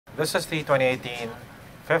This is the 2018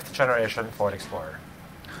 5th generation Ford Explorer.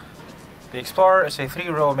 The Explorer is a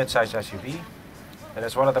 3-row midsize SUV. It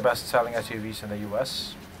is one of the best-selling SUVs in the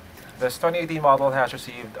US. This 2018 model has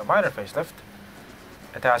received a minor facelift.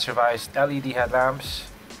 It has revised LED headlamps,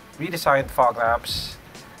 redesigned fog lamps,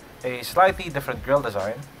 a slightly different grille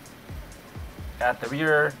design. At the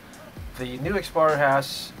rear, the new Explorer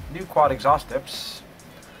has new quad exhaust tips.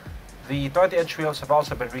 The 20-inch wheels have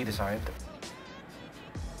also been redesigned.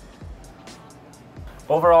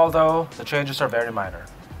 Overall though, the changes are very minor.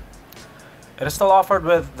 It is still offered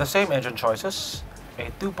with the same engine choices,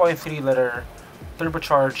 a 2.3-liter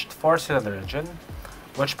turbocharged 4-cylinder engine,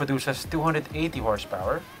 which produces 280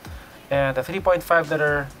 horsepower, and a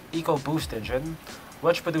 3.5-liter Ecoboost engine,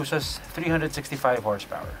 which produces 365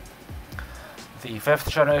 horsepower. The 5th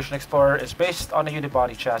generation Explorer is based on a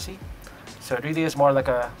unibody chassis, so it really is more like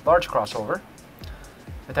a large crossover.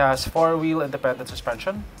 It has 4-wheel independent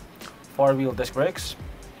suspension, 4-wheel disc brakes.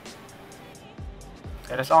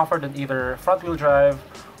 It is offered in either front-wheel drive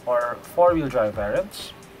or 4-wheel drive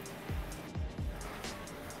variants.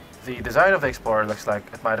 The design of the Explorer looks like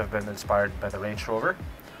it might have been inspired by the Range Rover.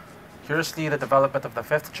 Curiously, the development of the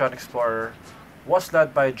 5th Gen Explorer was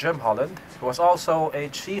led by Jim Holland, who was also a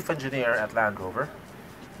chief engineer at Land Rover.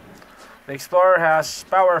 The Explorer has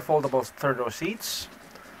power foldable third-row seats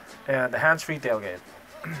and a hands-free tailgate.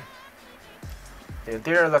 The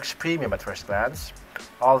interior looks premium at first glance,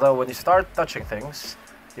 although when you start touching things,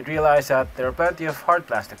 you'd realize that there are plenty of hard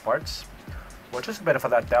plastic parts, which is a bit of a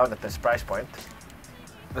letdown at this price point.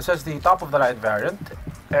 This is the top-of-the-line variant,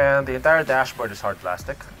 and the entire dashboard is hard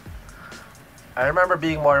plastic. I remember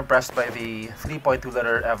being more impressed by the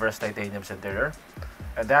 3.2-liter Everest Titanium's interior,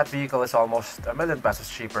 and that vehicle is almost $1 million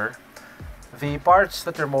cheaper. The parts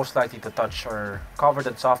that you're most likely to touch are covered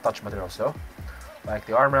in soft touch materials though, like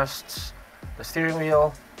the armrests, the steering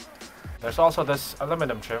wheel. There's also this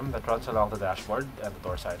aluminum trim that runs along the dashboard and the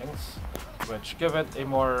door sidings, which give it a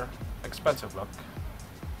more expensive look.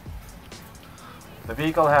 The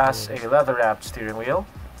vehicle has a leather-wrapped steering wheel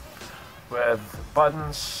with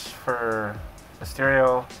buttons for the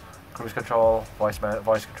stereo, cruise control, voice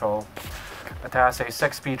control. It has a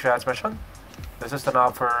 6-speed transmission. This is the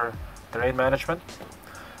knob for terrain management.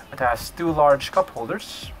 It has 2 large cup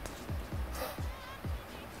holders.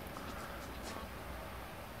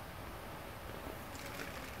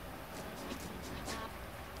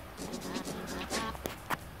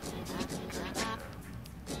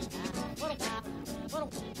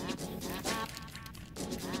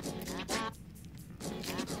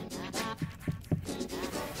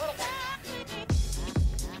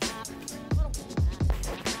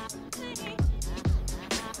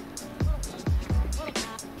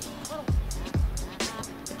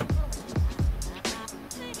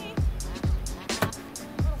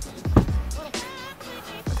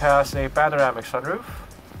 It has a panoramic sunroof,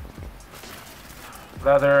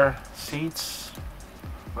 leather seats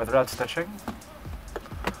with red stitching,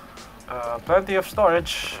 plenty of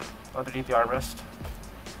storage underneath the armrest.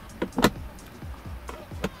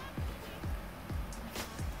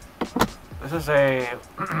 This is a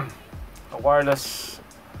wireless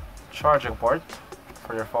charging port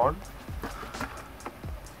for your phone.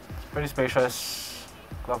 It's a pretty spacious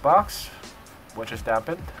glove box, which is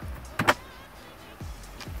dampened.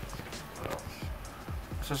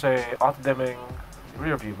 This is a auto-dimming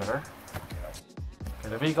rear view mirror. Okay,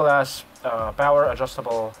 the vehicle has power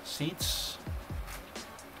adjustable seats.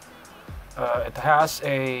 It has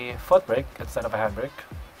a foot brake instead of a handbrake.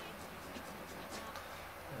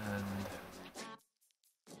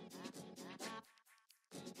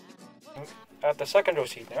 And at the second row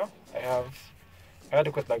seat now, I have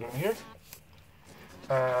adequate legroom here.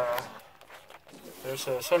 There's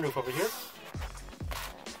a sunroof over here.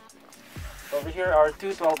 Over here are 2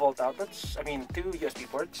 12-volt outlets, 2 USB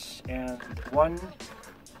ports, and 1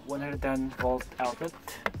 110-volt outlet.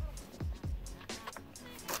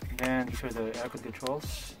 And these are the air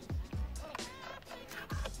controls.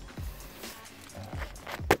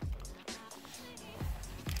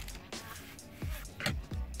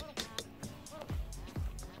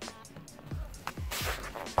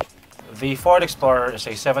 The Ford Explorer is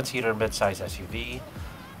a 7-seater mid-size SUV,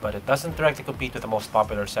 but it doesn't directly compete with the most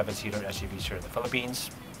popular 7-seater SUVs here in the Philippines,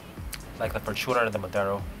 like the Fortuner and the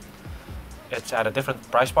Montero. It's at a different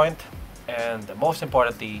price point, and most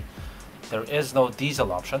importantly, there is no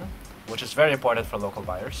diesel option, which is very important for local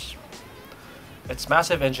buyers. Its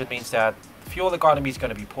massive engine means that fuel economy is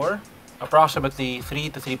going to be poor, approximately 3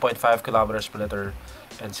 to 3.5 kilometers per liter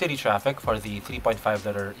in city traffic for the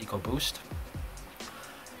 3.5-liter Ecoboost.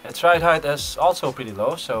 Its ride height is also pretty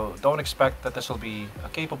low, so don't expect that this will be a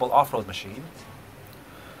capable off-road machine.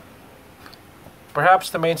 Perhaps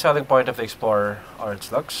the main selling point of the Explorer are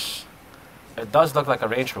its looks. It does look like a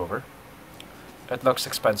Range Rover. It looks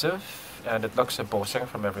expensive, and it looks imposing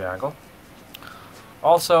from every angle.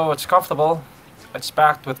 Also, it's comfortable. It's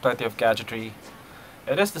packed with plenty of gadgetry.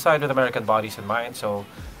 It is designed with American bodies in mind, so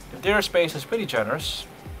the interior space is pretty generous.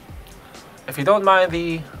 If you don't mind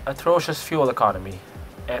the atrocious fuel economy,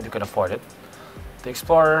 and you can afford it, the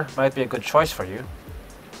Explorer might be a good choice for you.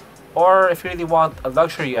 Or if you really want a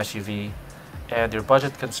luxury SUV, and your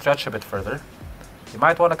budget can stretch a bit further, you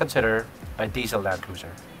might want to consider a diesel Land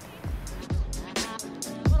Cruiser.